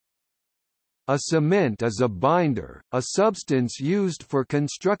A cement is a binder, a substance used for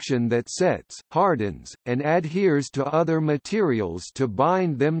construction that sets, hardens, and adheres to other materials to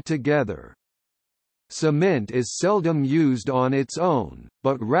bind them together. Cement is seldom used on its own,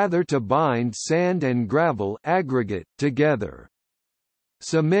 but rather to bind sand and gravel aggregate together.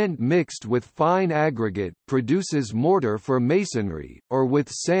 Cement mixed with fine aggregate produces mortar for masonry, or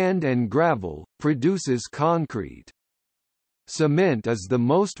with sand and gravel, produces concrete. Cement is the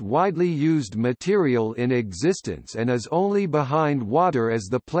most widely used material in existence and is only behind water as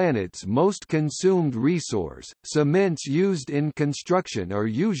the planet's most consumed resource. Cements used in construction are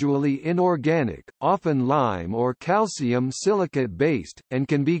usually inorganic, often lime or calcium silicate based, and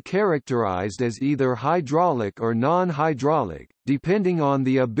can be characterized as either hydraulic or non-hydraulic, depending on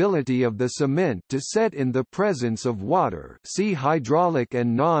the ability of the cement to set in the presence of water. See hydraulic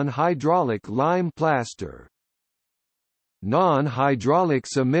and non-hydraulic lime plaster. Non-hydraulic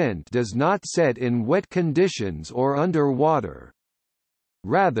cement does not set in wet conditions or under water.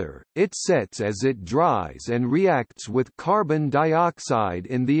 Rather, it sets as it dries and reacts with carbon dioxide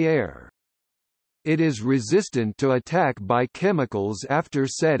in the air. It is resistant to attack by chemicals after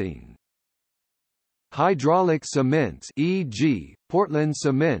setting. Hydraulic cements, e.g., Portland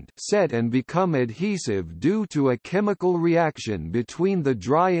cement, set and become adhesive due to a chemical reaction between the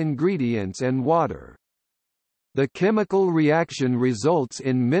dry ingredients and water. The chemical reaction results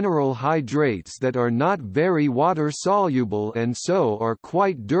in mineral hydrates that are not very water-soluble and so are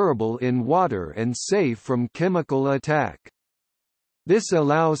quite durable in water and safe from chemical attack. This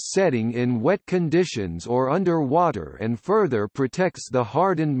allows setting in wet conditions or under water and further protects the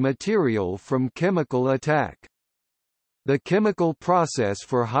hardened material from chemical attack. The chemical process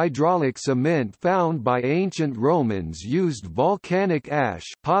for hydraulic cement found by ancient Romans used volcanic ash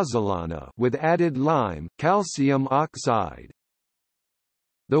pozzolana with added lime calcium oxide.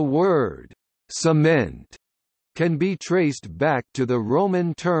 The word cement can be traced back to the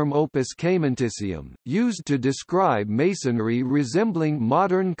Roman term opus caementicium, used to describe masonry resembling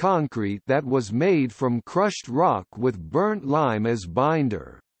modern concrete that was made from crushed rock with burnt lime as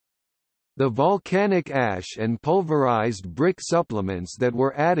binder. The volcanic ash and pulverized brick supplements that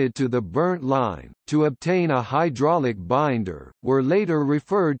were added to the burnt lime, to obtain a hydraulic binder, were later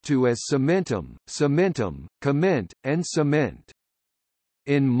referred to as cementum, cementum, cement, and cement.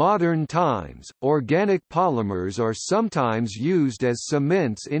 In modern times, organic polymers are sometimes used as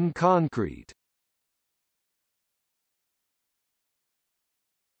cements in concrete.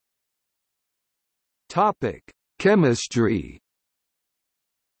 Topic: Chemistry.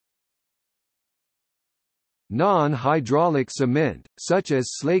 Non-hydraulic cement, such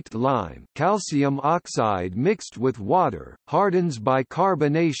as slaked lime calcium oxide mixed with water, hardens by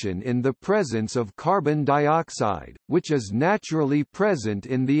carbonation in the presence of carbon dioxide, which is naturally present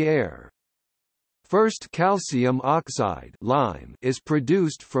in the air. First, calcium oxide lime is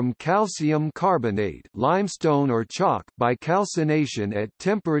produced from calcium carbonate limestone or chalk by calcination at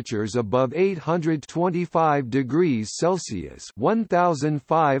temperatures above 825 degrees Celsius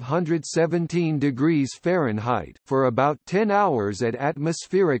 (1517 degrees Fahrenheit) for about 10 hours at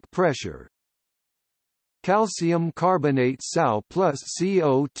atmospheric pressure. Calcium carbonate Sal plus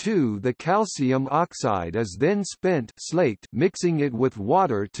CO2. The calcium oxide is then spent slaked, mixing it with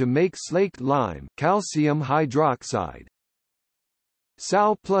water to make slaked lime calcium hydroxide.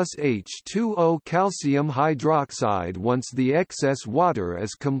 Sal plus H2O calcium hydroxide. Once the excess water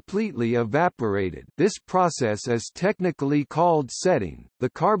is completely evaporated, this process is technically called setting.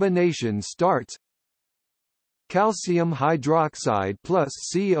 The carbonation starts. Calcium hydroxide plus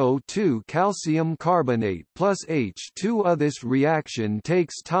CO2 calcium carbonate plus H2O. This reaction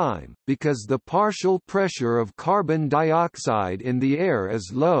takes time, because the partial pressure of carbon dioxide in the air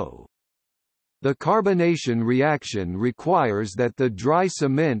is low. The carbonation reaction requires that the dry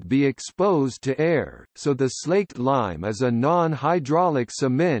cement be exposed to air, so the slaked lime is a non-hydraulic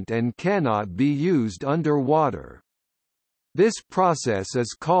cement and cannot be used under water. This process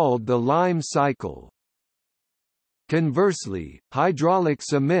is called the lime cycle. Conversely, hydraulic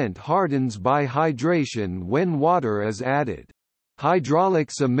cement hardens by hydration when water is added.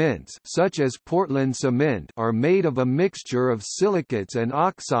 Hydraulic cements such as Portland cement are made of a mixture of silicates and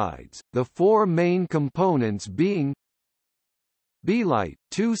oxides, the four main components being Belite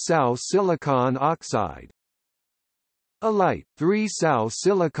 2-Sal silicon oxide, Alite 3-Sal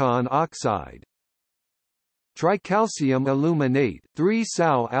silicon oxide, Tricalcium aluminate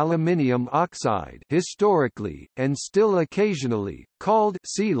 3-Sal aluminium oxide, historically, and still occasionally, called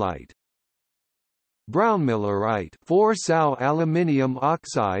Sealite, brownmillerite 4-Sau aluminium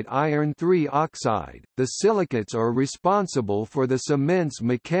oxide iron 3 oxide. The silicates are responsible for the cement's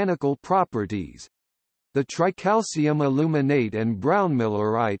mechanical properties. The tricalcium aluminate and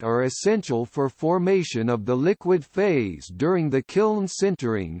brownmillerite are essential for formation of the liquid phase during the kiln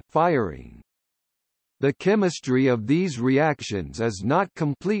sintering firing. The chemistry of these reactions is not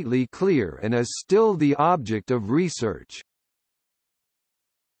completely clear and is still the object of research.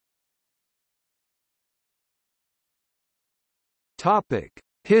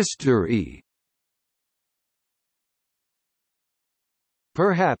 History.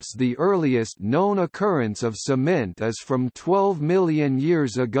 Perhaps the earliest known occurrence of cement is from 12 million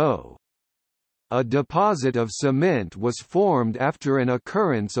years ago. A deposit of cement was formed after an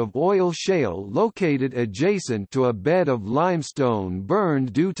occurrence of oil shale located adjacent to a bed of limestone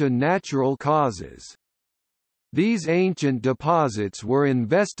burned due to natural causes. These ancient deposits were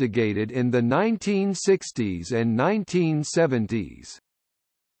investigated in the 1960s and 1970s.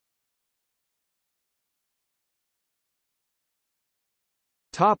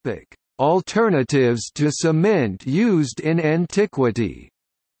 Topic: Alternatives to cement used in antiquity.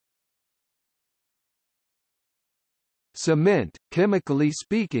 Cement, chemically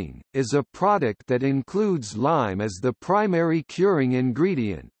speaking, is a product that includes lime as the primary curing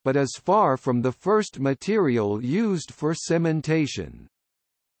ingredient, but is far from the first material used for cementation.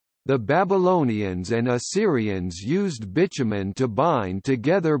 The Babylonians and Assyrians used bitumen to bind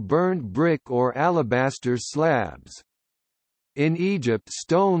together burnt brick or alabaster slabs. In Egypt,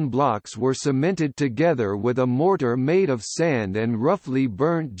 stone blocks were cemented together with a mortar made of sand and roughly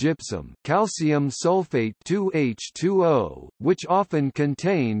burnt gypsum, calcium sulfate 2H2O, which often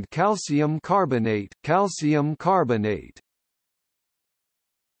contained calcium carbonate.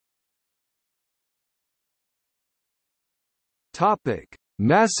 Topic: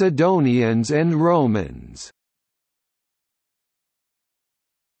 Macedonians and Romans.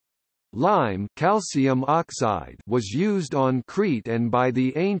 Lime calcium oxide was used on Crete and by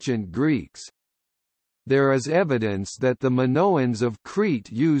the ancient Greeks. There is evidence that the Minoans of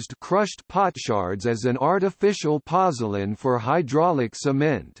Crete used crushed potsherds as an artificial pozzolan for hydraulic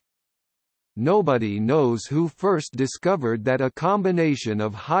cement. Nobody knows who first discovered that a combination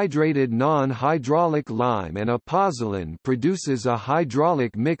of hydrated non-hydraulic lime and a pozzolan produces a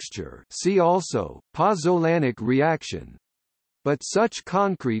hydraulic mixture. See also, pozzolanic reaction. But such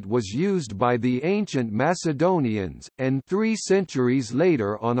concrete was used by the ancient Macedonians, and 3 centuries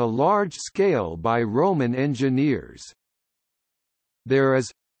later on a large scale by Roman engineers. There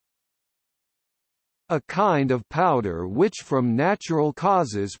is a kind of powder which from natural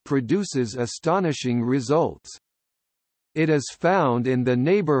causes produces astonishing results. It is found in the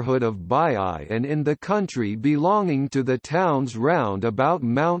neighborhood of Baiae and in the country belonging to the towns round about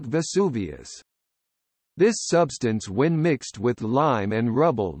Mount Vesuvius. This substance when mixed with lime and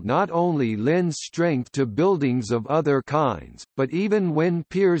rubble not only lends strength to buildings of other kinds, but even when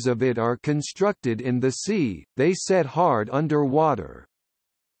piers of it are constructed in the sea, they set hard under water.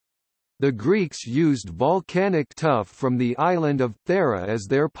 The Greeks used volcanic tuff from the island of Thera as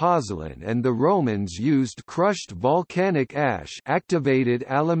their pozzolan, and the Romans used crushed volcanic ash, activated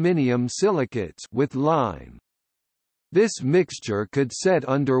aluminium silicates, with lime. This mixture could set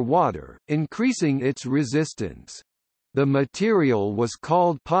under water, increasing its resistance. The material was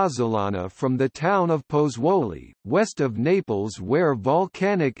called pozzolana from the town of Pozzuoli, west of Naples, where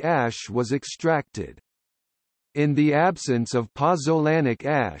volcanic ash was extracted. In the absence of pozzolanic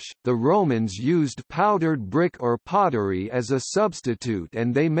ash, the Romans used powdered brick or pottery as a substitute,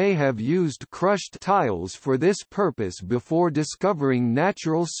 and they may have used crushed tiles for this purpose before discovering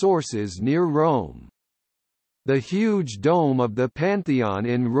natural sources near Rome. The huge dome of the Pantheon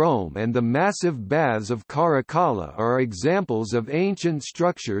in Rome and the massive baths of Caracalla are examples of ancient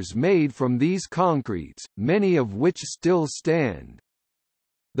structures made from these concretes, many of which still stand.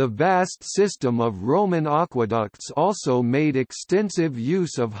 The vast system of Roman aqueducts also made extensive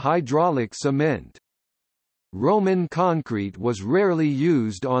use of hydraulic cement. Roman concrete was rarely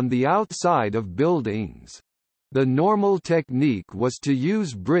used on the outside of buildings. The normal technique was to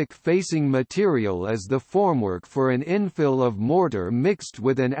use brick-facing material as the formwork for an infill of mortar mixed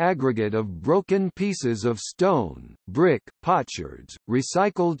with an aggregate of broken pieces of stone, brick, potsherds,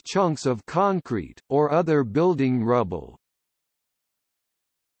 recycled chunks of concrete, or other building rubble.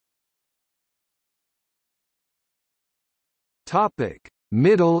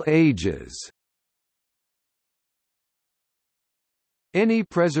 Middle Ages. Any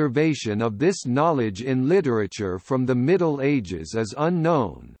preservation of this knowledge in literature from the Middle Ages is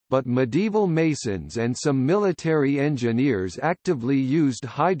unknown, but medieval masons and some military engineers actively used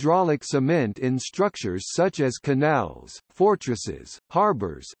hydraulic cement in structures such as canals, fortresses,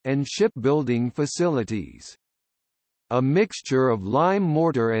 harbors, and shipbuilding facilities. A mixture of lime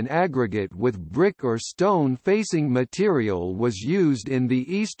mortar and aggregate with brick or stone-facing material was used in the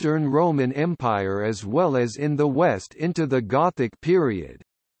Eastern Roman Empire as well as in the West into the Gothic period.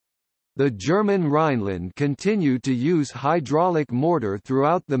 The German Rhineland continued to use hydraulic mortar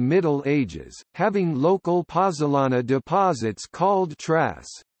throughout the Middle Ages, having local pozzolana deposits called trass.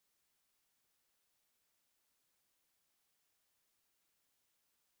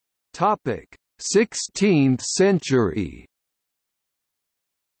 Topic: 16th century.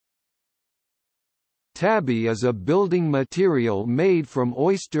 Tabby is a building material made from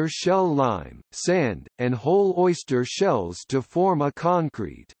oyster shell lime, sand, and whole oyster shells to form a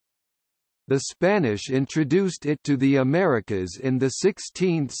concrete. The Spanish introduced it to the Americas in the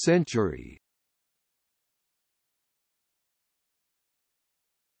 16th century.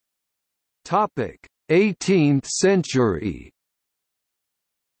 Topic: 18th century.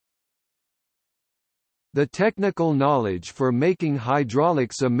 The technical knowledge for making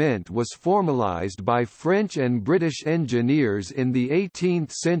hydraulic cement was formalized by French and British engineers in the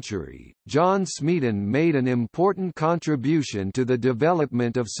 18th century. John Smeaton made an important contribution to the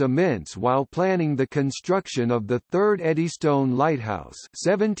development of cements while planning the construction of the Third Eddystone Lighthouse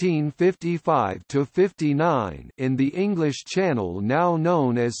 (1755–59) in the English Channel, now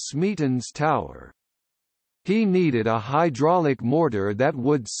known as Smeaton's Tower. He needed a hydraulic mortar that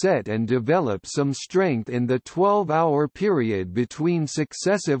would set and develop some strength in the 12-hour period between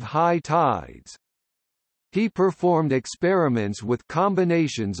successive high tides. He performed experiments with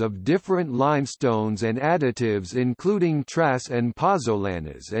combinations of different limestones and additives including trass and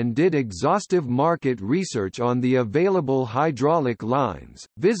pozzolanas and did exhaustive market research on the available hydraulic limes,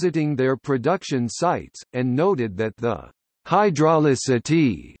 visiting their production sites, and noted that the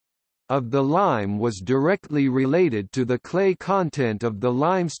hydraulicity of the lime was directly related to the clay content of the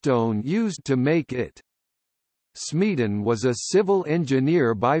limestone used to make it. Smeaton was a civil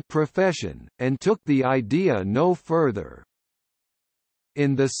engineer by profession, and took the idea no further.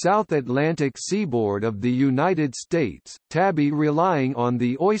 In the South Atlantic seaboard of the United States, tabby relying on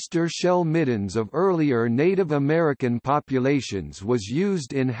the oyster shell middens of earlier Native American populations was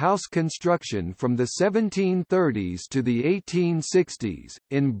used in house construction from the 1730s to the 1860s.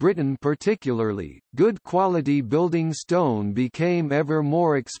 In Britain particularly, good quality building stone became ever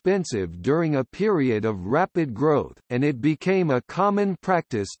more expensive during a period of rapid growth, and it became a common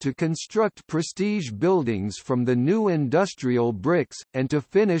practice to construct prestige buildings from the new industrial bricks, and to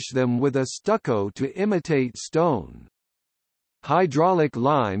finish them with a stucco to imitate stone. Hydraulic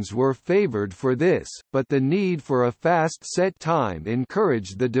limes were favored for this, but the need for a fast set time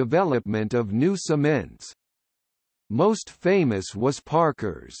encouraged the development of new cements. Most famous was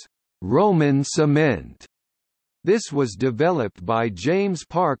Parker's Roman cement. This was developed by James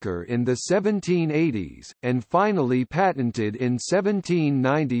Parker in the 1780s, and finally patented in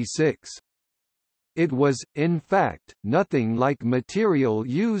 1796. It was, in fact, nothing like material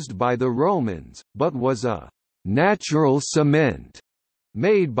used by the Romans, but was a natural cement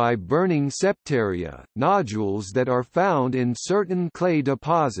made by burning septaria, nodules that are found in certain clay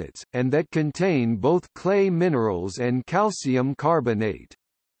deposits, and that contain both clay minerals and calcium carbonate.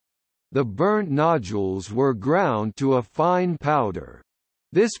 The burnt nodules were ground to a fine powder.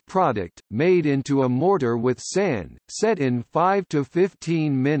 This product, made into a mortar with sand, set in 5 to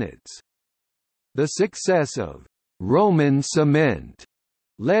 15 minutes. The success of Roman cement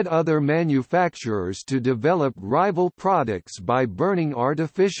led other manufacturers to develop rival products by burning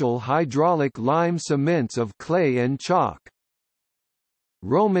artificial hydraulic lime cements of clay and chalk.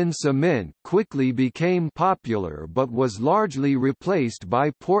 Roman cement quickly became popular but was largely replaced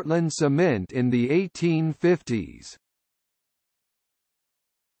by Portland cement in the 1850s.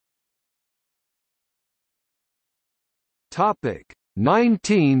 Topic: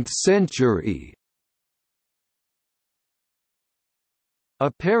 19th century.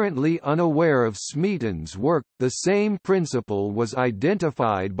 Apparently unaware of Smeaton's work, the same principle was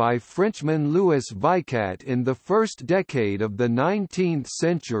identified by Frenchman Louis Vicat in the first decade of the 19th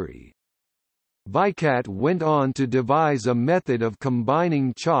century. Vicat went on to devise a method of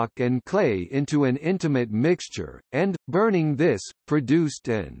combining chalk and clay into an intimate mixture, and, burning this, produced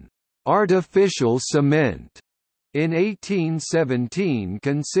an artificial cement. In 1817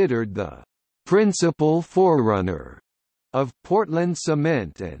 considered the principal forerunner of Portland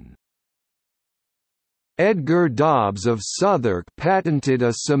cement, and Edgar Dobbs of Southwark patented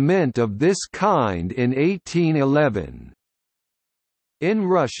a cement of this kind in 1811. In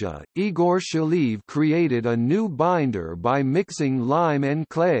Russia, Igor Shalev created a new binder by mixing lime and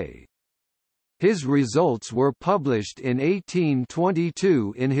clay. His results were published in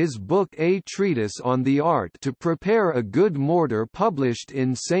 1822 in his book A Treatise on the Art to Prepare a Good Mortar, published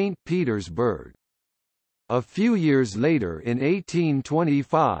in St. Petersburg. A few years later, in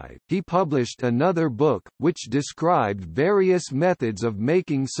 1825, he published another book, which described various methods of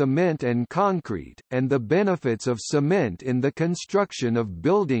making cement and concrete, and the benefits of cement in the construction of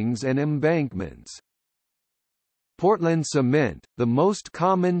buildings and embankments. Portland cement, the most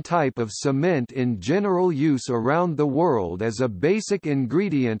common type of cement in general use around the world as a basic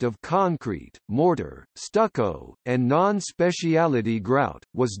ingredient of concrete, mortar, stucco, and non-specialty grout,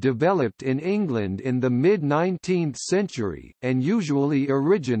 was developed in England in the mid-19th century, and usually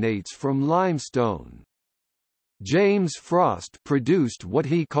originates from limestone. James Frost produced what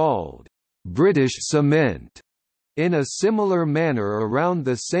he called British cement in a similar manner around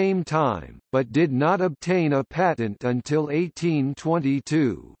the same time, but did not obtain a patent until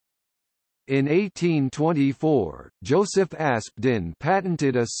 1822. In 1824, Joseph Aspdin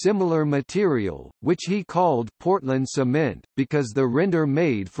patented a similar material, which he called Portland cement, because the render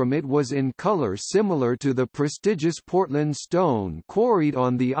made from it was in colour similar to the prestigious Portland stone quarried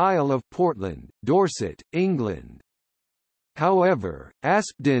on the Isle of Portland, Dorset, England. However,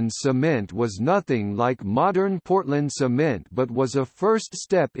 Aspdin's cement was nothing like modern Portland cement but was a first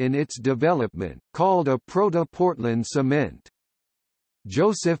step in its development, called a proto-Portland cement.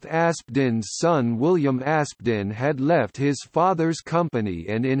 Joseph Aspdin's son William Aspdin had left his father's company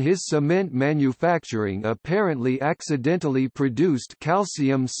and in his cement manufacturing apparently accidentally produced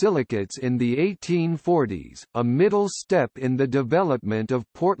calcium silicates in the 1840s, a middle step in the development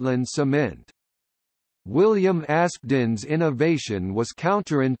of Portland cement. William Aspdin's innovation was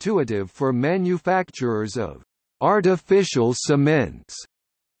counterintuitive for manufacturers of artificial cements,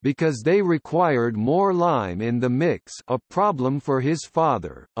 because they required more lime in the mix, a problem for his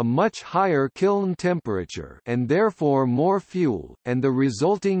father, a much higher kiln temperature and therefore more fuel, and the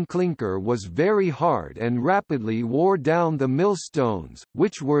resulting clinker was very hard and rapidly wore down the millstones,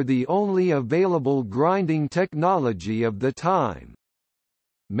 which were the only available grinding technology of the time.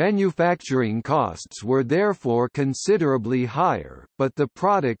 Manufacturing costs were therefore considerably higher, but the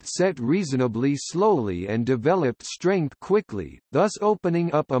product set reasonably slowly and developed strength quickly, thus opening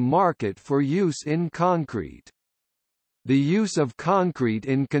up a market for use in concrete. The use of concrete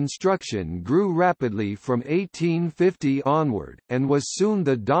in construction grew rapidly from 1850 onward, and was soon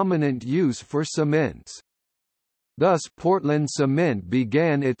the dominant use for cements. Thus Portland cement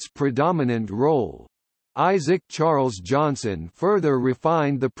began its predominant role. Isaac Charles Johnson further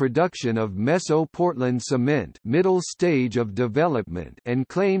refined the production of Meso-Portland cement, middle stage of development, and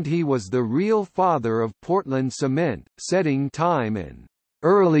claimed he was the real father of Portland cement. Setting time and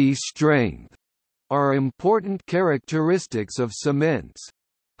early strength are important characteristics of cements.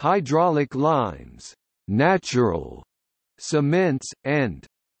 Hydraulic limes, natural cements, and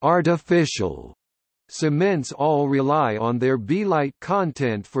artificial cements all rely on their belite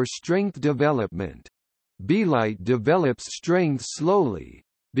content for strength development. Belite develops strength slowly,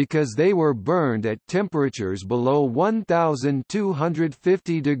 because they were burned at temperatures below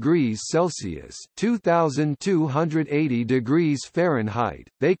 1,250 degrees Celsius (2,280 degrees Fahrenheit).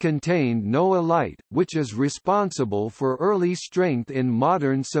 They contained no alite, which is responsible for early strength in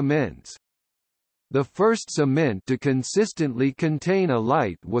modern cements. The first cement to consistently contain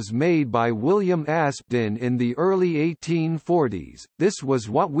alite was made by William Aspdin in the early 1840s. This was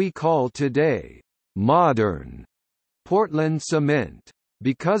what we call today modern Portland cement.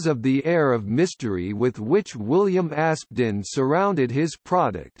 Because of the air of mystery with which William Aspdin surrounded his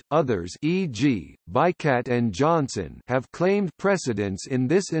product, others, e.g., Vicat and Johnson, have claimed precedence in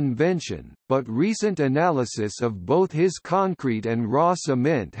this invention, but recent analysis of both his concrete and raw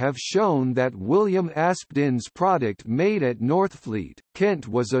cement have shown that William Aspdin's product made at Northfleet, Kent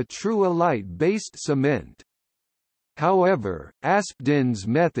was a true alite-based cement. However, Aspdin's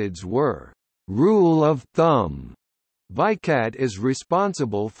methods were rule of thumb. Vicat is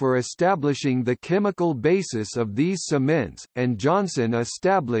responsible for establishing the chemical basis of these cements, and Johnson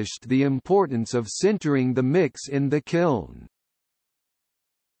established the importance of sintering the mix in the kiln.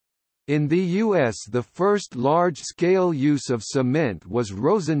 In the U.S., the first large-scale use of cement was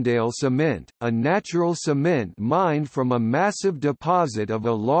Rosendale cement, a natural cement mined from a massive deposit of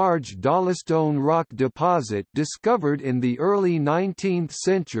a large dolostone rock deposit discovered in the early 19th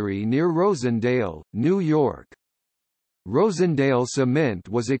century near Rosendale, New York. Rosendale cement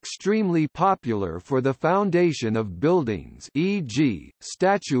was extremely popular for the foundation of buildings, e.g.,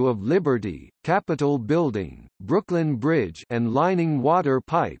 Statue of Liberty, Capitol Building, Brooklyn Bridge, and lining water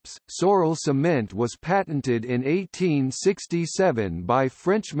pipes. Sorel cement was patented in 1867 by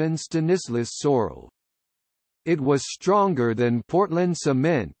Frenchman Stanislas Sorel. It was stronger than Portland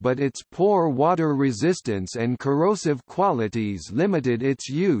cement, but its poor water resistance and corrosive qualities limited its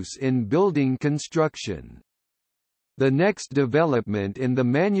use in building construction. The next development in the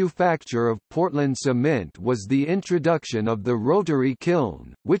manufacture of Portland cement was the introduction of the rotary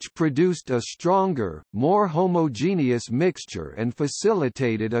kiln, which produced a stronger, more homogeneous mixture and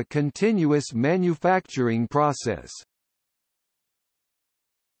facilitated a continuous manufacturing process.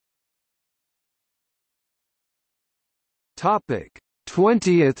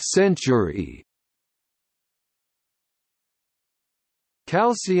 20th century.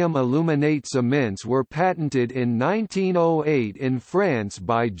 Calcium aluminate cements were patented in 1908 in France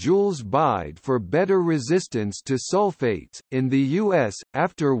by Jules Bide for better resistance to sulfates. In the U.S.,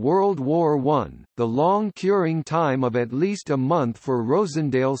 after World War I, the long curing time of at least a month for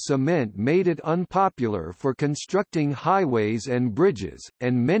Rosendale cement made it unpopular for constructing highways and bridges,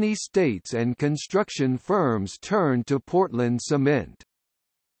 and many states and construction firms turned to Portland cement.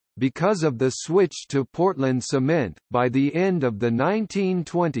 Because of the switch to Portland cement, by the end of the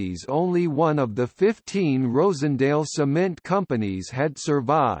 1920s only one of the 15 Rosendale cement companies had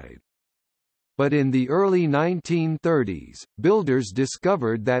survived. But in the early 1930s, builders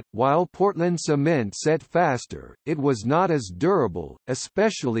discovered that, while Portland cement set faster, it was not as durable,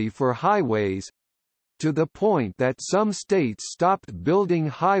 especially for highways—to the point that some states stopped building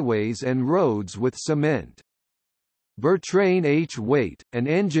highways and roads with cement. Bertrand H. Waite, an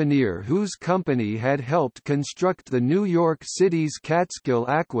engineer whose company had helped construct the New York City's Catskill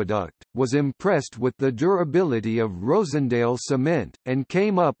Aqueduct, was impressed with the durability of Rosendale cement, and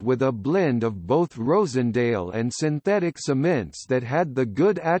came up with a blend of both Rosendale and synthetic cements that had the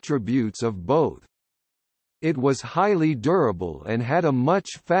good attributes of both. It was highly durable and had a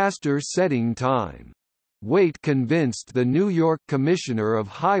much faster setting time. Waite convinced the New York Commissioner of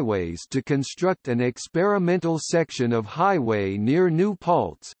Highways to construct an experimental section of highway near New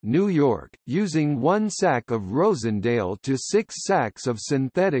Paltz, New York, using 1 sack of Rosendale to 6 sacks of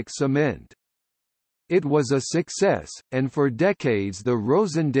synthetic cement. It was a success, and for decades the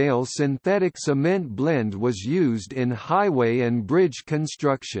Rosendale synthetic cement blend was used in highway and bridge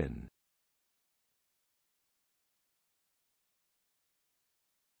construction.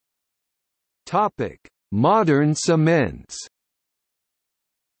 Modern cements.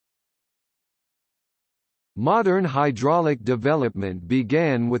 Modern hydraulic development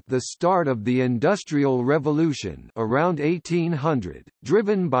began with the start of the Industrial Revolution around 1800,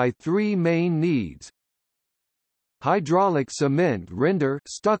 driven by 3 main needs. Hydraulic cement render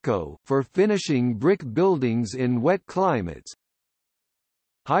stucco for finishing brick buildings in wet climates.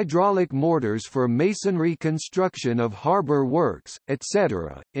 Hydraulic mortars for masonry construction of harbor works,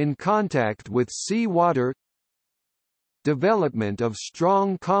 etc., in contact with sea water. Development of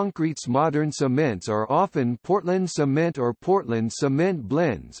strong concretes. Modern cements are often Portland cement or Portland cement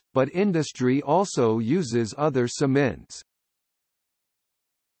blends, but industry also uses other cements.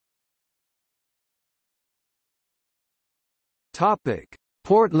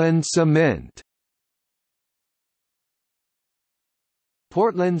 Portland cement.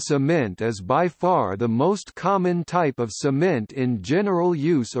 Portland cement is by far the most common type of cement in general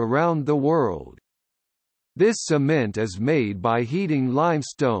use around the world. This cement is made by heating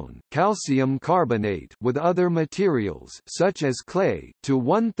limestone calcium carbonate with other materials such as clay to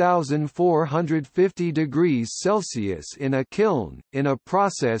 1450 degrees Celsius in a kiln, in a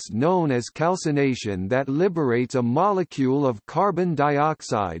process known as calcination that liberates a molecule of carbon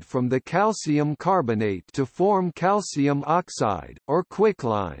dioxide from the calcium carbonate to form calcium oxide, or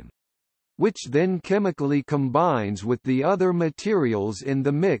quicklime, which then chemically combines with the other materials in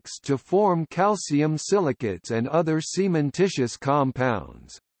the mix to form calcium silicates and other cementitious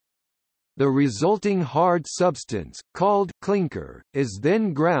compounds. The resulting hard substance, called clinker, is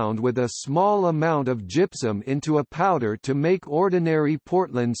then ground with a small amount of gypsum into a powder to make ordinary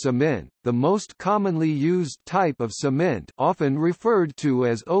Portland cement, the most commonly used type of cement, often referred to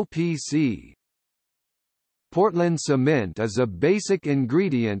as OPC. Portland cement is a basic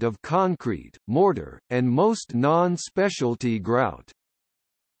ingredient of concrete, mortar, and most non-specialty grout.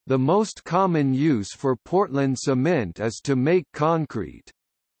 The most common use for Portland cement is to make concrete.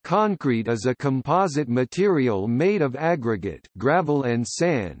 Concrete is a composite material made of aggregate, gravel and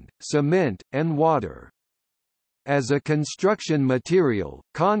sand, cement, and water. As a construction material,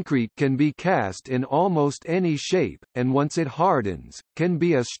 concrete can be cast in almost any shape, and once it hardens, can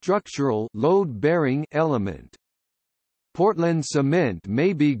be a structural load-bearing element. Portland cement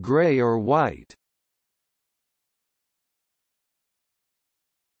may be gray or white.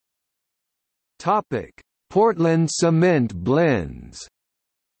 Topic: Portland cement blends.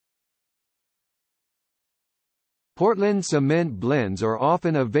 Portland cement blends are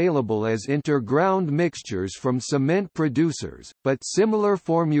often available as interground mixtures from cement producers, but similar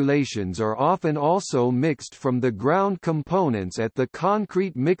formulations are often also mixed from the ground components at the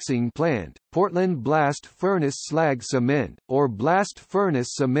concrete mixing plant. Portland blast furnace slag cement, or blast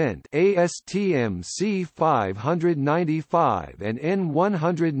furnace cement ASTM C595 and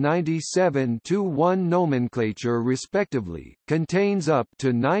N197-1 nomenclature respectively, contains up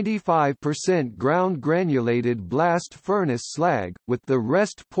to 95% ground granulated blast furnace slag, with the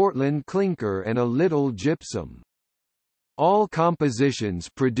rest Portland clinker and a little gypsum. All compositions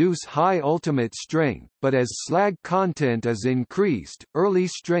produce high ultimate strength, but as slag content is increased, early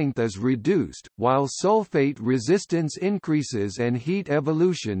strength is reduced, while sulfate resistance increases and heat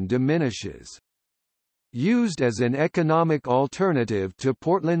evolution diminishes. Used as an economic alternative to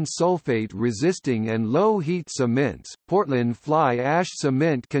Portland sulfate-resisting and low-heat cements, Portland fly ash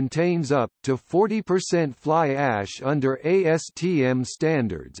cement contains up to 40% fly ash under ASTM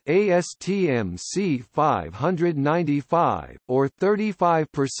standards ASTM C595, or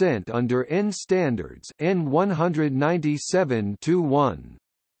 35% under N standards N197-1.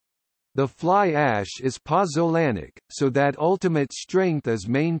 The fly ash is pozzolanic, so that ultimate strength is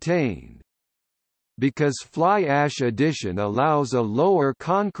maintained. Because fly ash addition allows a lower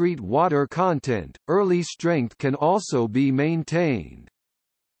concrete water content, early strength can also be maintained.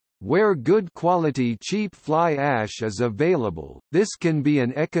 Where good quality cheap fly ash is available, this can be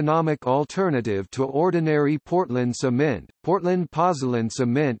an economic alternative to ordinary Portland cement. Portland pozzolan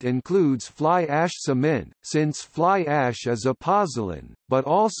cement includes fly ash cement, since fly ash is a pozzolan, but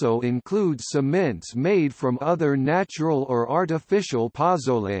also includes cements made from other natural or artificial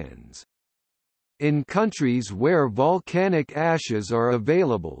pozzolans. In countries where volcanic ashes are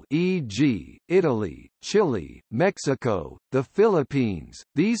available, e.g., Italy, Chile, Mexico, the Philippines,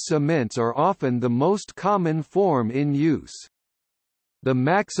 these cements are often the most common form in use. The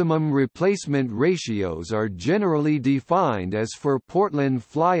maximum replacement ratios are generally defined as for Portland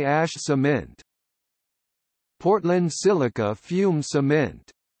fly ash cement. Portland silica fume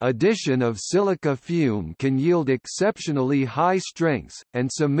cement. Addition of silica fume can yield exceptionally high strengths,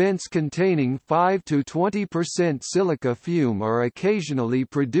 and cements containing 5 to 20% silica fume are occasionally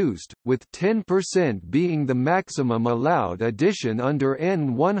produced, with 10% being the maximum allowed addition under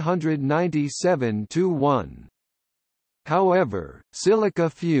N197-1. However, silica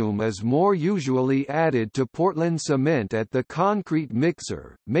fume is more usually added to Portland cement at the concrete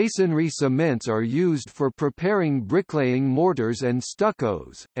mixer. Masonry cements are used for preparing bricklaying mortars and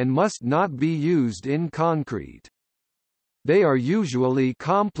stuccos, and must not be used in concrete. They are usually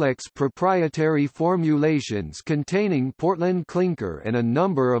complex proprietary formulations containing Portland clinker and a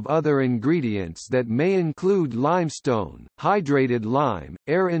number of other ingredients that may include limestone, hydrated lime,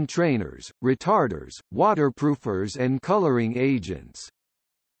 air entrainers, retarders, waterproofers and coloring agents.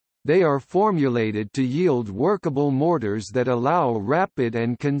 They are formulated to yield workable mortars that allow rapid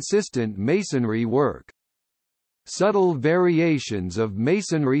and consistent masonry work. Subtle variations of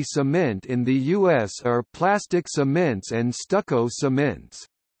masonry cement in the U.S. are plastic cements and stucco cements.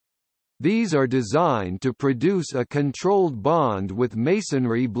 These are designed to produce a controlled bond with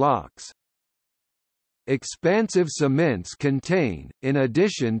masonry blocks. Expansive cements contain, in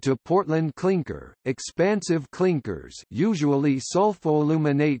addition to Portland clinker, expansive clinkers, usually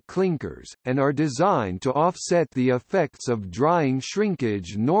sulfoaluminate clinkers, and are designed to offset the effects of drying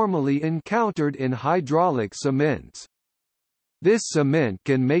shrinkage normally encountered in hydraulic cements. This cement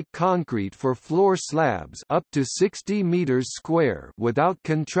can make concrete for floor slabs up to 60 meters square without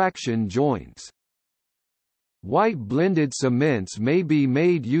contraction joints. White blended cements may be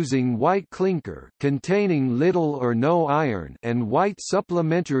made using white clinker containing little or no iron and white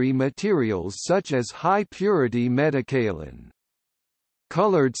supplementary materials such as high-purity metakaolin.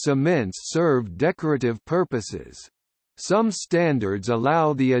 Colored cements serve decorative purposes. Some standards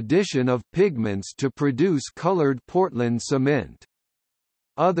allow the addition of pigments to produce colored Portland cement.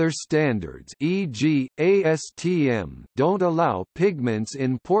 Other standards, e.g., ASTM, don't allow pigments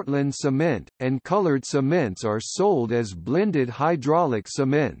in Portland cement, and colored cements are sold as blended hydraulic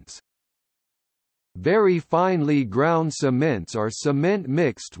cements. Very finely ground cements are cement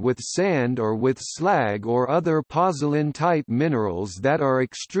mixed with sand or with slag or other pozzolan-type minerals that are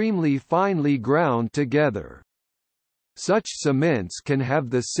extremely finely ground together. Such cements can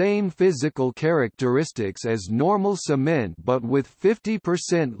have the same physical characteristics as normal cement but with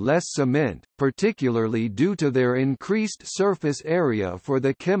 50% less cement, particularly due to their increased surface area for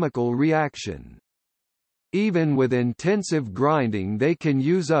the chemical reaction. Even with intensive grinding they can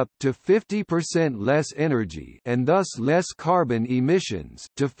use up to 50% less energy and thus less carbon emissions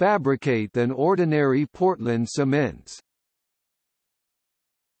to fabricate than ordinary Portland cements.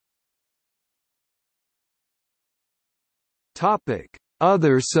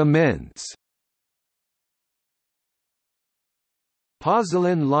 Other cements.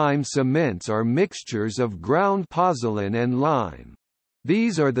 Pozzolan lime cements are mixtures of ground pozzolan and lime.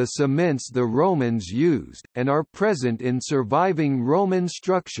 These are the cements the Romans used, and are present in surviving Roman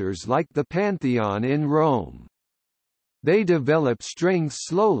structures like the Pantheon in Rome. They develop strength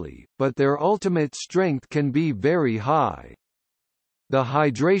slowly, but their ultimate strength can be very high. The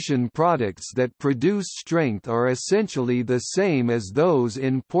hydration products that produce strength are essentially the same as those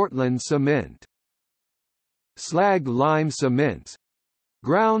in Portland cement. Slag lime cements.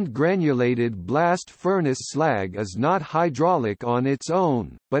 Ground granulated blast furnace slag is not hydraulic on its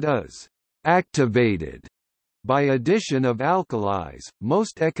own, but is activated by addition of alkalis,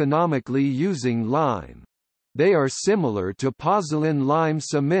 most economically using lime. They are similar to pozzolan lime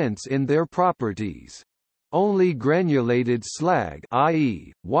cements in their properties. Only granulated slag,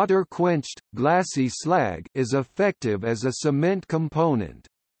 i.e., water-quenched, glassy slag, is effective as a cement component.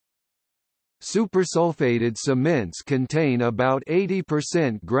 Supersulfated cements contain about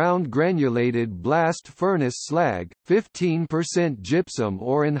 80% ground granulated blast furnace slag, 15% gypsum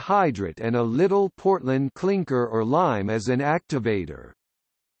or anhydrite and a little Portland clinker or lime as an activator.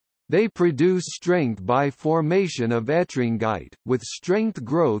 They produce strength by formation of ettringite, with strength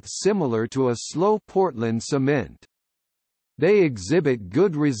growth similar to a slow Portland cement. They exhibit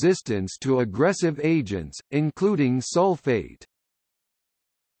good resistance to aggressive agents, including sulfate.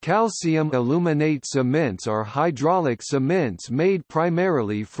 Calcium aluminate cements are hydraulic cements made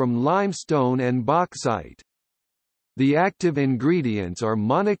primarily from limestone and bauxite. The active ingredients are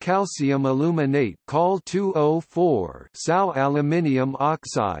monocalcium aluminate Cal 204, Sau aluminium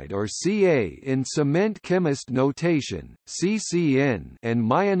oxide or Ca in cement chemist notation, CCN, and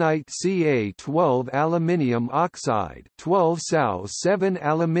mionite Ca12 aluminium oxide, 12 Sau 7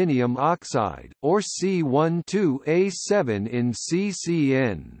 aluminium oxide, or C12A7 in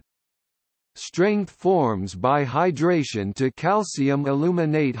CCN. Strength forms by hydration to calcium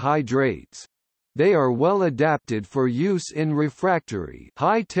aluminate hydrates. They are well adapted for use in refractory,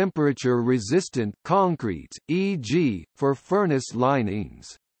 high-temperature resistant concretes, e.g., for furnace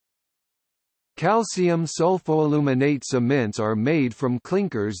linings. Calcium sulfoaluminate cements are made from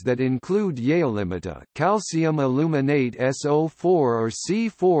clinkers that include yeelimita, calcium aluminate SO4 or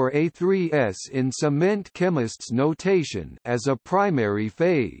C4A3S in cement chemists' notation, as a primary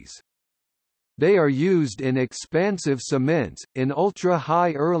phase. They are used in expansive cements, in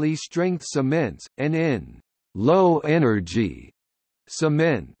ultra-high early-strength cements, and in low-energy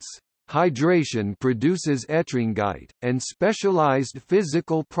cements. Hydration produces ettringite, and specialized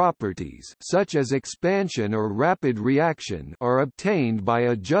physical properties such as expansion or rapid reaction are obtained by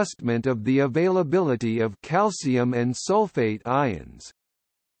adjustment of the availability of calcium and sulfate ions.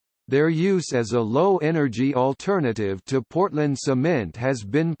 Their use as a low-energy alternative to Portland cement has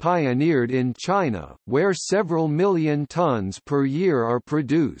been pioneered in China, where several million tons per year are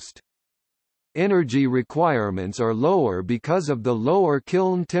produced. Energy requirements are lower because of the lower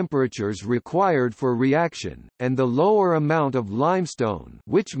kiln temperatures required for reaction, and the lower amount of limestone,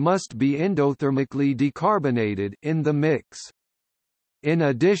 which must be endothermically decarbonated, in the mix. In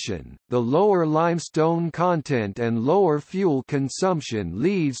addition, the lower limestone content and lower fuel consumption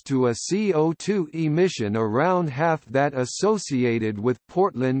leads to a CO2 emission around half that associated with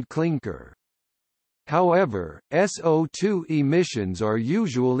Portland clinker. However, SO2 emissions are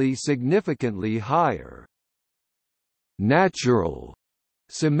usually significantly higher. Natural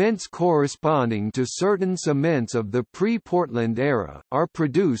cements corresponding to certain cements of the pre-Portland era, are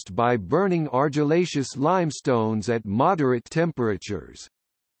produced by burning argillaceous limestones at moderate temperatures.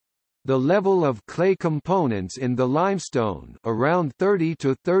 The level of clay components in the limestone, around 30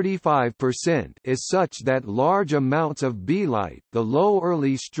 to 35%, is such that large amounts of belite, the low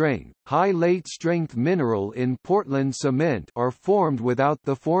early strength, high late strength mineral in Portland cement, are formed without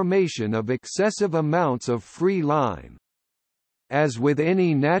the formation of excessive amounts of free lime. As with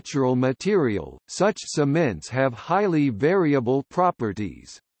any natural material, such cements have highly variable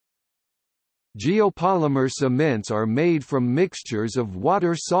properties. Geopolymer cements are made from mixtures of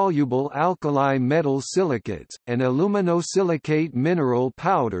water-soluble alkali metal silicates, and aluminosilicate mineral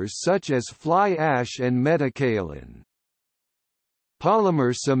powders such as fly ash and metakaolin.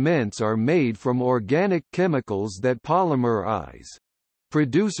 Polymer cements are made from organic chemicals that polymerize.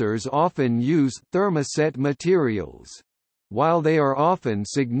 Producers often use thermoset materials. While they are often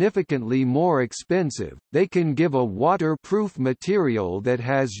significantly more expensive, they can give a waterproof material that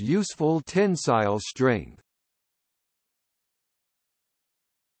has useful tensile strength.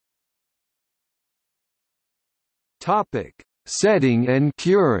 Topic: Setting and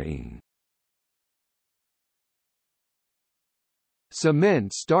curing.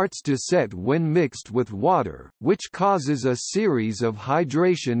 Cement starts to set when mixed with water, which causes a series of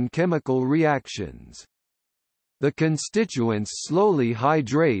hydration chemical reactions. The constituents slowly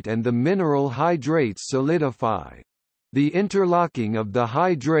hydrate and the mineral hydrates solidify. The interlocking of the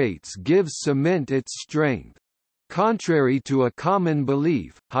hydrates gives cement its strength. Contrary to a common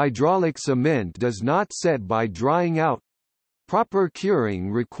belief, hydraulic cement does not set by drying out. Proper curing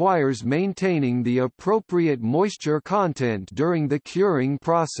requires maintaining the appropriate moisture content during the curing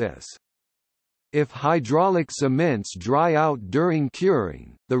process. If hydraulic cements dry out during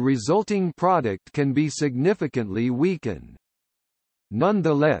curing, the resulting product can be significantly weakened.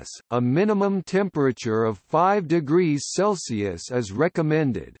 Nonetheless, a minimum temperature of 5 degrees Celsius is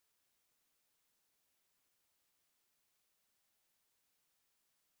recommended.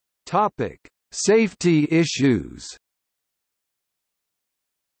 Topic: Safety issues.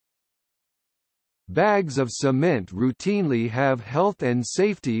 Bags of cement routinely have health and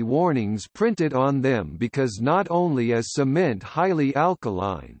safety warnings printed on them because not only is cement highly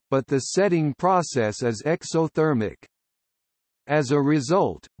alkaline, but the setting process is exothermic. As a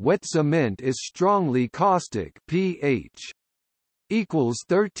result, wet cement is strongly caustic, pH equals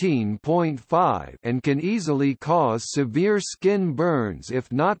 13.5, and can easily cause severe skin burns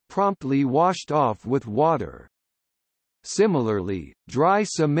if not promptly washed off with water. Similarly, dry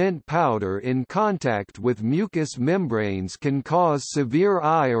cement powder in contact with mucous membranes can cause severe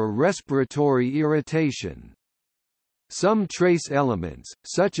eye or respiratory irritation. Some trace elements,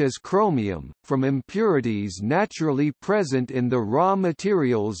 such as chromium, from impurities naturally present in the raw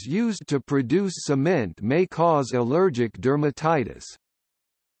materials used to produce cement may cause allergic dermatitis.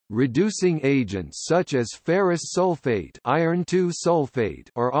 Reducing agents such as ferrous sulfate, iron sulfate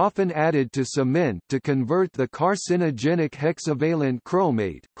are often added to cement to convert the carcinogenic hexavalent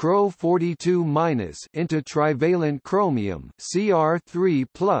chromate Cro42- into trivalent chromium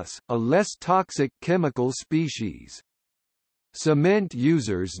Cr3+, a less toxic chemical species. Cement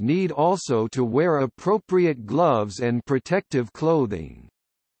users need also to wear appropriate gloves and protective clothing.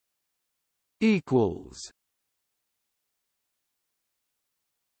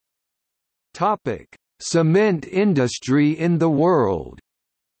 Topic: Cement industry in the world.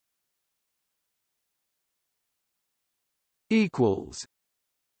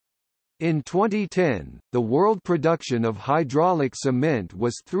 In 2010, the world production of hydraulic cement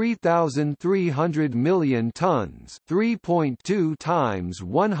was 3,300 million tons, 3.2 times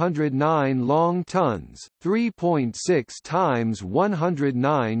 109 long tons, 3.6 times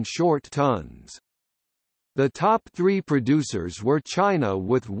 109 short tons. The top three producers were China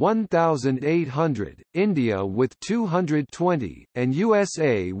with 1,800, India with 220, and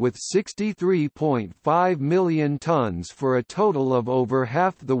USA with 63.5 million tons for a total of over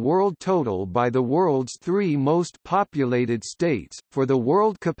half the world total by the world's three most populated states. For the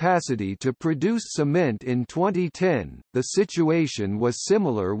world capacity to produce cement in 2010, the situation was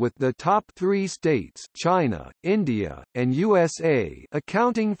similar with the top three states, China, India, and USA,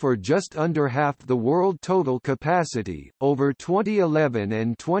 accounting for just under half the world total capacity. Over 2011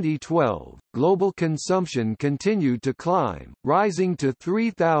 and 2012, global consumption continued to climb, rising to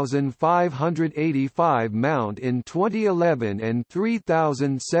 3,585 mount in 2011 and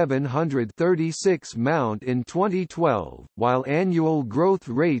 3,736 mount in 2012, while annual growth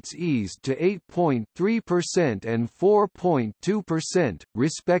rates eased to 8.3% and 4.2%,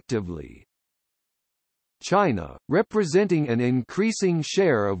 respectively. China, representing an increasing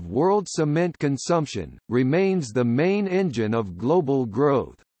share of world cement consumption, remains the main engine of global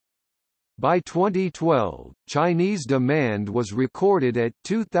growth. By 2012, Chinese demand was recorded at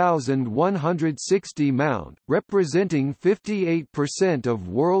 2,160 mount, representing 58% of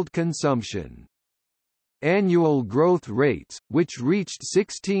world consumption. Annual growth rates, which reached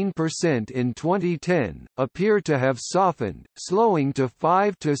 16% in 2010, appear to have softened, slowing to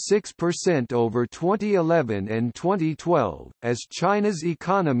 5 to 6% over 2011 and 2012, as China's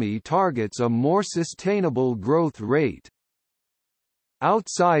economy targets a more sustainable growth rate.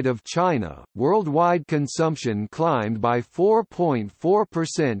 Outside of China, worldwide consumption climbed by 4.4%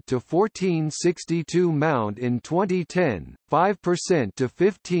 to 1462 mount in 2010, 5% to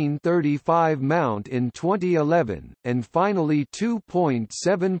 1535 mount in 2011, and finally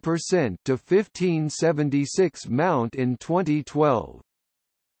 2.7% to 1576 mount in 2012.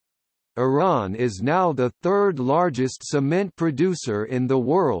 Iran is now the third largest cement producer in the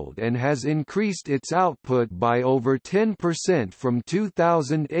world and has increased its output by over 10% from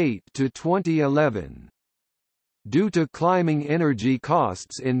 2008 to 2011. Due to climbing energy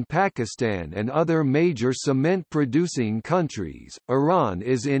costs in Pakistan and other major cement-producing countries, Iran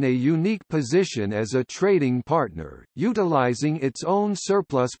is in a unique position as a trading partner, utilizing its own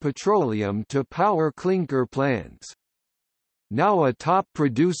surplus petroleum to power clinker plants. Now a top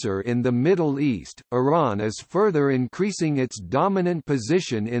producer in the Middle East, Iran is further increasing its dominant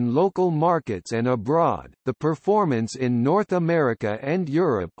position in local markets and abroad. The performance in North America and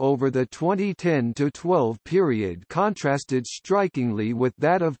Europe over the 2010–12 period contrasted strikingly with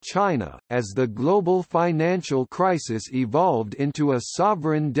that of China, as the global financial crisis evolved into a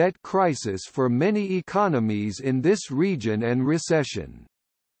sovereign debt crisis for many economies in this region and recession.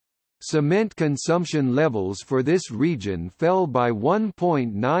 Cement consumption levels for this region fell by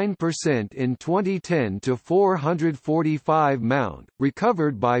 1.9% in 2010 to 445 mount,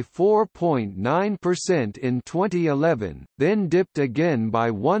 recovered by 4.9% in 2011, then dipped again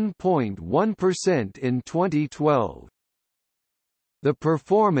by 1.1% in 2012. The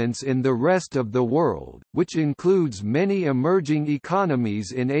performance in the rest of the world, which includes many emerging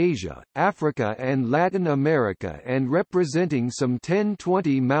economies in Asia, Africa and Latin America and representing some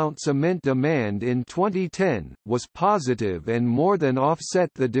 10–20 mount cement demand in 2010, was positive and more than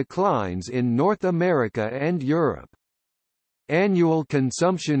offset the declines in North America and Europe. Annual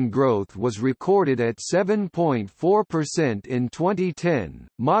consumption growth was recorded at 7.4% in 2010,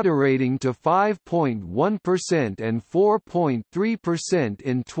 moderating to 5.1% and 4.3%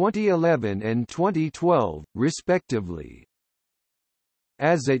 in 2011 and 2012, respectively.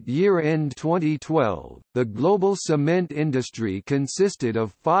 As at year-end 2012, the global cement industry consisted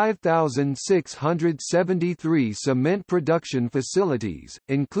of 5,673 cement production facilities,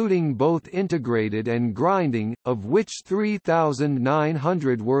 including both integrated and grinding, of which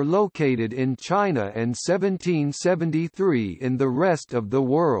 3,900 were located in China and 1,773 in the rest of the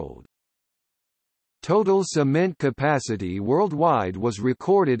world. Total cement capacity worldwide was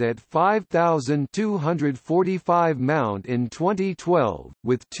recorded at 5,245 mount in 2012,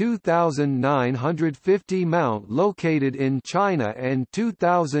 with 2,950 mount located in China and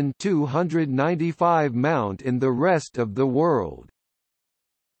 2,295 mount in the rest of the world.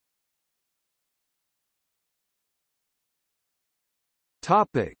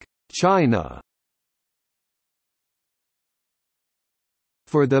 China.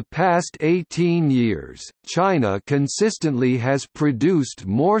 For the past 18 years, China consistently has produced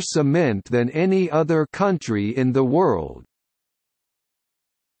more cement than any other country in the world.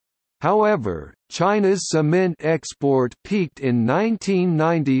 However, China's cement export peaked in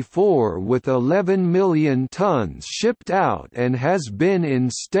 1994 with 11 million tons shipped out and has been in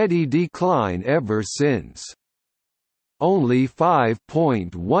steady decline ever since. Only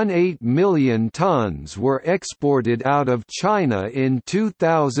 5.18 million tons were exported out of China in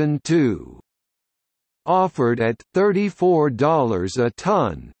 2002. Offered at $34 a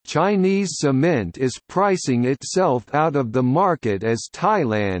ton, Chinese cement is pricing itself out of the market as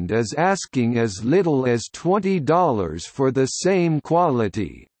Thailand is asking as little as $20 for the same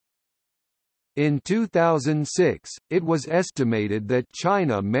quality. In 2006, it was estimated that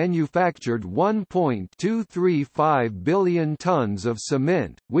China manufactured 1.235 billion tons of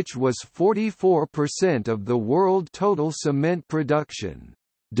cement, which was 44% of the world total cement production.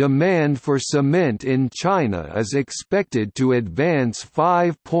 Demand for cement in China is expected to advance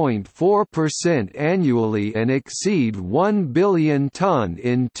 5.4% annually and exceed 1 billion ton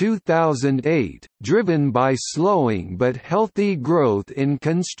in 2008, driven by slowing but healthy growth in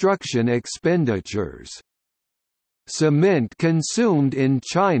construction expenditures. Cement consumed in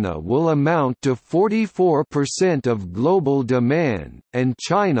China will amount to 44% of global demand, and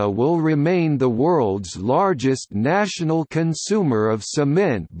China will remain the world's largest national consumer of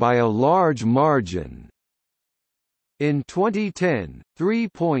cement by a large margin. In 2010,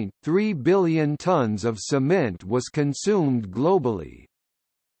 3.3 billion tons of cement was consumed globally.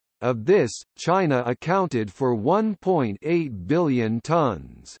 Of this, China accounted for 1.8 billion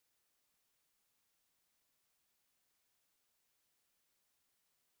tons.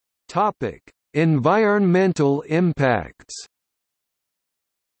 Environmental impacts.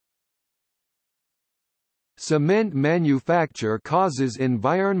 Cement manufacture causes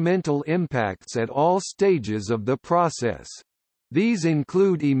environmental impacts at all stages of the process. These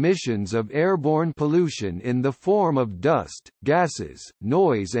include emissions of airborne pollution in the form of dust, gases,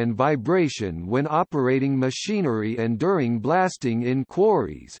 noise and vibration when operating machinery and during blasting in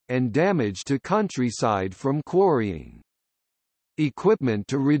quarries, and damage to countryside from quarrying. Equipment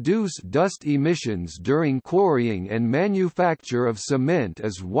to reduce dust emissions during quarrying and manufacture of cement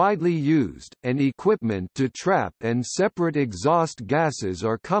is widely used, and equipment to trap and separate exhaust gases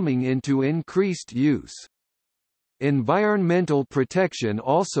are coming into increased use. Environmental protection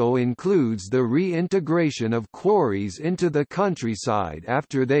also includes the reintegration of quarries into the countryside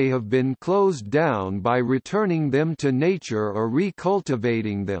after they have been closed down by returning them to nature or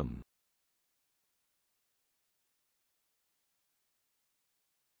recultivating them.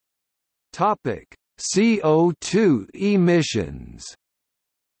 Topic: CO2 emissions.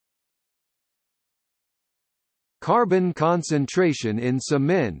 Carbon concentration in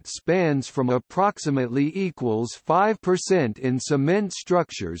cement spans from approximately equals 5% in cement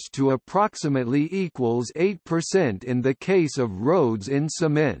structures to approximately equals 8% in the case of roads in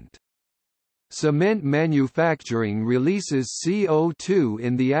cement. Cement manufacturing releases CO2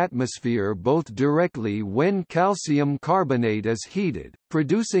 in the atmosphere both directly when calcium carbonate is heated,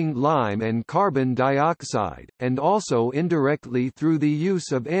 producing lime and carbon dioxide, and also indirectly through the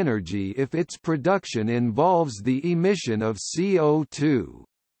use of energy if its production involves the emission of CO2.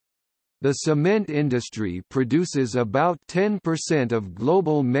 The cement industry produces about 10% of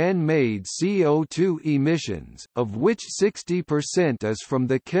global man-made CO2 emissions, of which 60% is from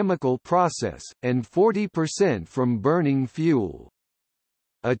the chemical process, and 40% from burning fuel.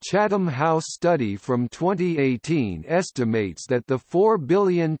 A Chatham House study from 2018 estimates that the 4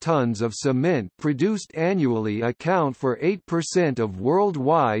 billion tons of cement produced annually account for 8% of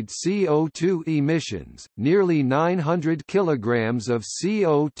worldwide CO2 emissions. Nearly 900 kilograms of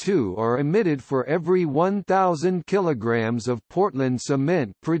CO2 are emitted for every 1,000 kilograms of Portland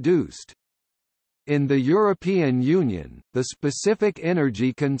cement produced. In the European Union, the specific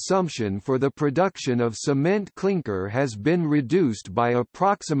energy consumption for the production of cement clinker has been reduced by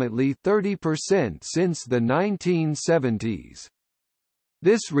approximately 30% since the 1970s.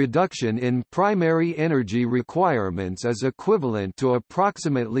 This reduction in primary energy requirements is equivalent to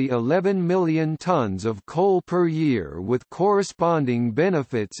approximately 11 million tons of coal per year, with corresponding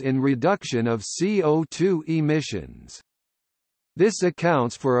benefits in reduction of CO2 emissions. This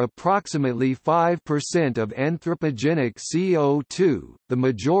accounts for approximately 5% of anthropogenic CO2. The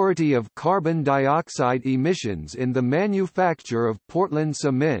majority of carbon dioxide emissions in the manufacture of Portland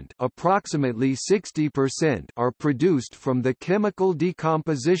cement, approximately 60%, are produced from the chemical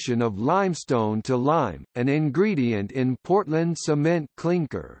decomposition of limestone to lime, an ingredient in Portland cement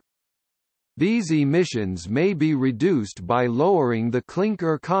clinker. These emissions may be reduced by lowering the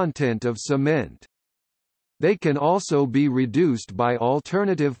clinker content of cement. They can also be reduced by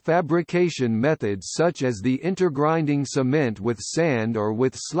alternative fabrication methods such as the intergrinding cement with sand or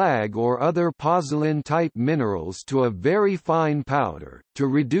with slag or other pozzolan-type minerals to a very fine powder, to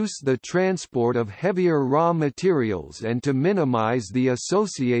reduce the transport of heavier raw materials and to minimize the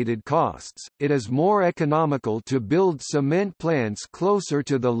associated costs. It is more economical to build cement plants closer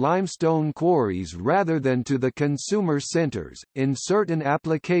to the limestone quarries rather than to the consumer centers. In certain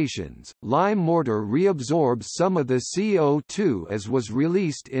applications, lime mortar reabsorbs some of the CO2 as was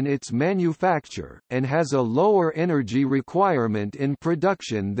released in its manufacture, and has a lower energy requirement in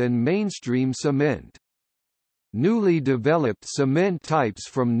production than mainstream cement. Newly developed cement types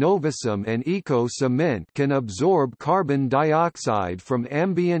from Novacem and Eco Cement can absorb carbon dioxide from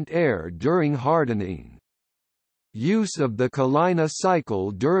ambient air during hardening. Use of the Kalina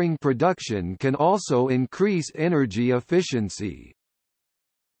cycle during production can also increase energy efficiency.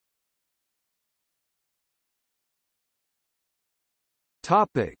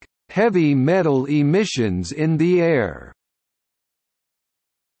 Topic: Heavy metal emissions in the air.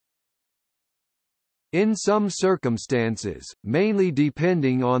 In some circumstances, mainly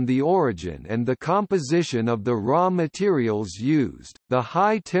depending on the origin and the composition of the raw materials used, the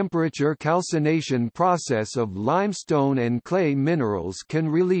high-temperature calcination process of limestone and clay minerals can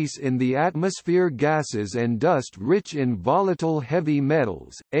release in the atmosphere gases and dust rich in volatile heavy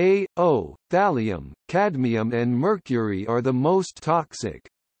metals. A.O., thallium, cadmium and mercury are the most toxic.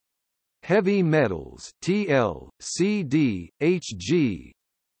 Heavy metals Tl, Cd, Hg,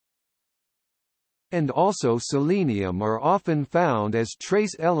 and also selenium are often found as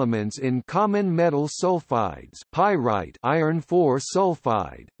trace elements in common metal sulfides, pyrite, iron 4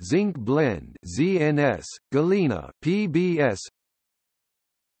 sulfide, zinc blende, ZNS, galena, PBS.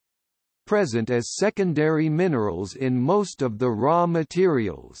 present as secondary minerals in most of the raw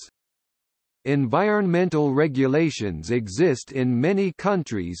materials. Environmental regulations exist in many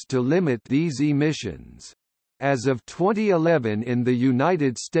countries to limit these emissions. As of 2011 in the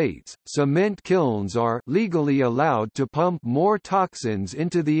United States, cement kilns are legally allowed to pump more toxins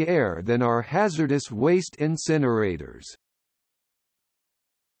into the air than are hazardous waste incinerators.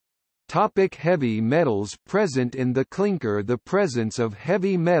 Heavy metals present in the clinker. The presence of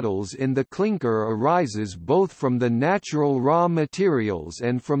heavy metals in the clinker arises both from the natural raw materials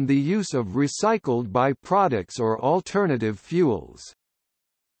and from the use of recycled byproducts or alternative fuels.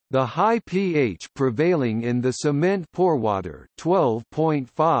 The high pH prevailing in the cement porewater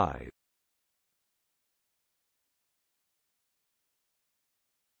 12.5.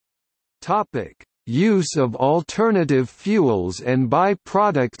 Topic: Use of alternative fuels and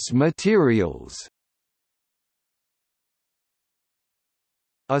byproducts materials.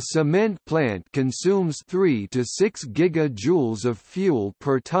 A cement plant consumes 3 to 6 gigajoules of fuel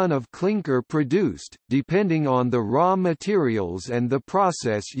per ton of clinker produced, depending on the raw materials and the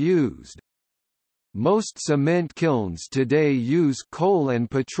process used. Most cement kilns today use coal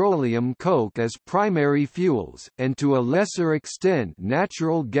and petroleum coke as primary fuels, and to a lesser extent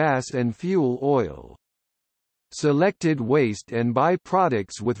natural gas and fuel oil. Selected waste and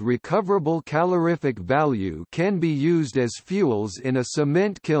byproducts with recoverable calorific value can be used as fuels in a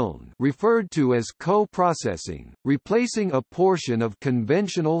cement kiln, referred to as co-processing, replacing a portion of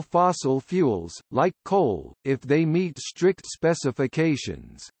conventional fossil fuels, like coal, if they meet strict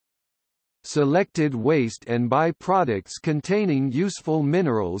specifications. Selected waste and byproducts containing useful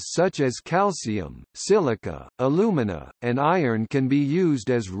minerals such as calcium, silica, alumina, and iron can be used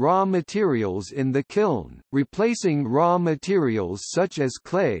as raw materials in the kiln, replacing raw materials such as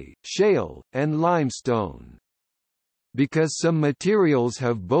clay, shale, and limestone. Because some materials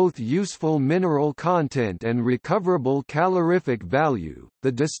have both useful mineral content and recoverable calorific value,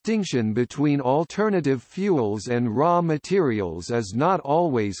 the distinction between alternative fuels and raw materials is not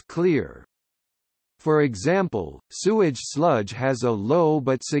always clear. For example, sewage sludge has a low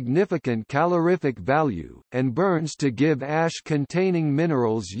but significant calorific value, and burns to give ash-containing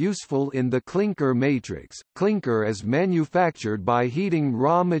minerals useful in the clinker matrix. Clinker is manufactured by heating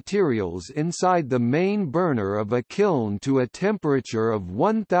raw materials inside the main burner of a kiln to a temperature of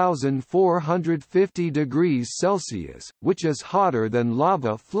 1450 degrees Celsius, which is hotter than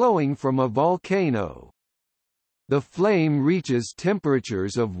lava flowing from a volcano. The flame reaches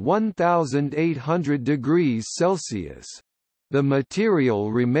temperatures of 1800 degrees Celsius. The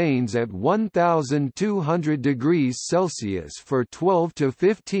material remains at 1200 degrees Celsius for 12 to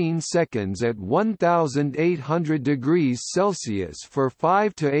 15 seconds, at 1800 degrees Celsius for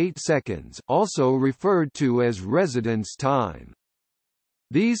 5 to 8 seconds, also referred to as residence time.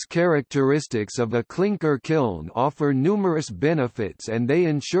 These characteristics of a clinker kiln offer numerous benefits, and they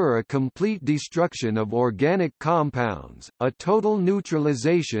ensure a complete destruction of organic compounds, a total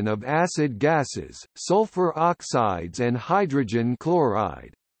neutralization of acid gases, sulfur oxides and hydrogen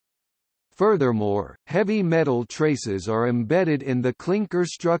chloride. Furthermore, heavy metal traces are embedded in the clinker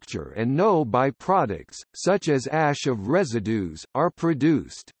structure and no byproducts, such as ash of residues, are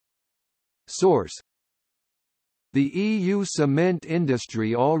produced. Source: the EU cement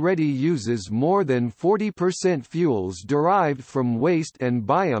industry already uses more than 40% fuels derived from waste and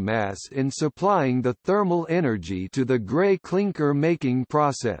biomass in supplying the thermal energy to the grey clinker making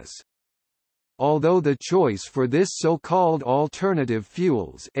process. Although the choice for this so-called alternative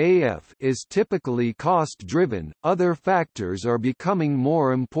fuels (AF) is typically cost-driven, other factors are becoming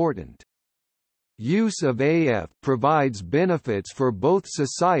more important. Use of AF provides benefits for both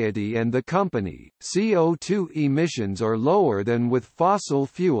society and the company. CO2 emissions are lower than with fossil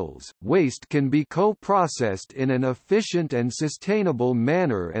fuels, waste can be co-processed in an efficient and sustainable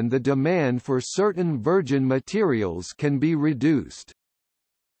manner, and the demand for certain virgin materials can be reduced.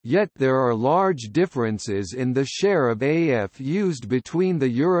 Yet there are large differences in the share of AF used between the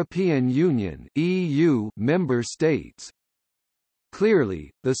European Union (EU) member states.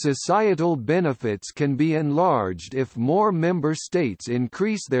 Clearly, the societal benefits can be enlarged if more member states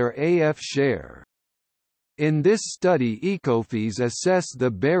increase their AF share. In this study, Ecofys assess the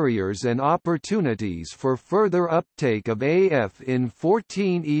barriers and opportunities for further uptake of AF in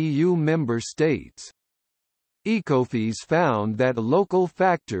 14 EU member states. Ecofys found that local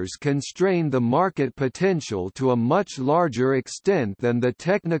factors constrain the market potential to a much larger extent than the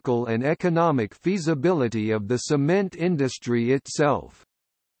technical and economic feasibility of the cement industry itself.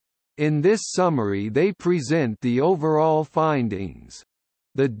 In this summary, they present the overall findings.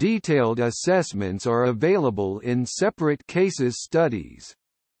 The detailed assessments are available in separate cases studies.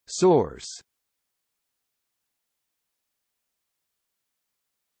 Source.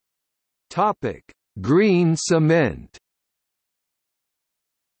 Topic: Green cement.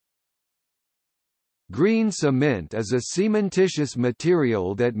 Green cement is a cementitious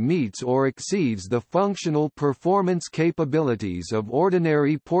material that meets or exceeds the functional performance capabilities of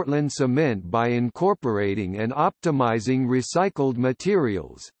ordinary Portland cement by incorporating and optimizing recycled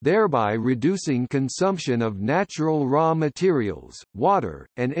materials, thereby reducing consumption of natural raw materials, water,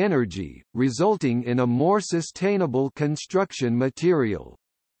 and energy, resulting in a more sustainable construction material.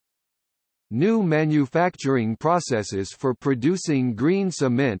 New manufacturing processes for producing green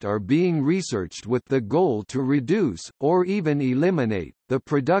cement are being researched with the goal to reduce, or even eliminate, the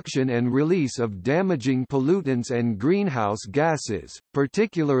production and release of damaging pollutants and greenhouse gases,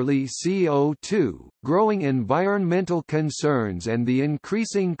 particularly CO2. Growing environmental concerns and the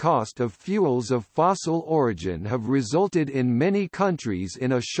increasing cost of fuels of fossil origin have resulted in many countries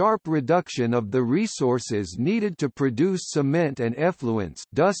in a sharp reduction of the resources needed to produce cement and effluents,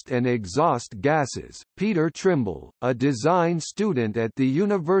 dust and exhaust gases. Peter Trimble, a design student at the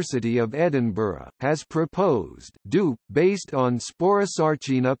University of Edinburgh, has proposed dupe based on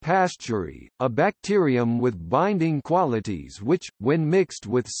Sporosarcina pasteurii, a bacterium with binding qualities which, when mixed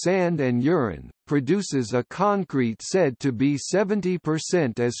with sand and urine, produces a concrete said to be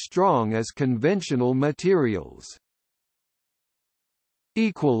 70% as strong as conventional materials.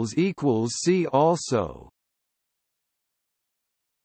 See also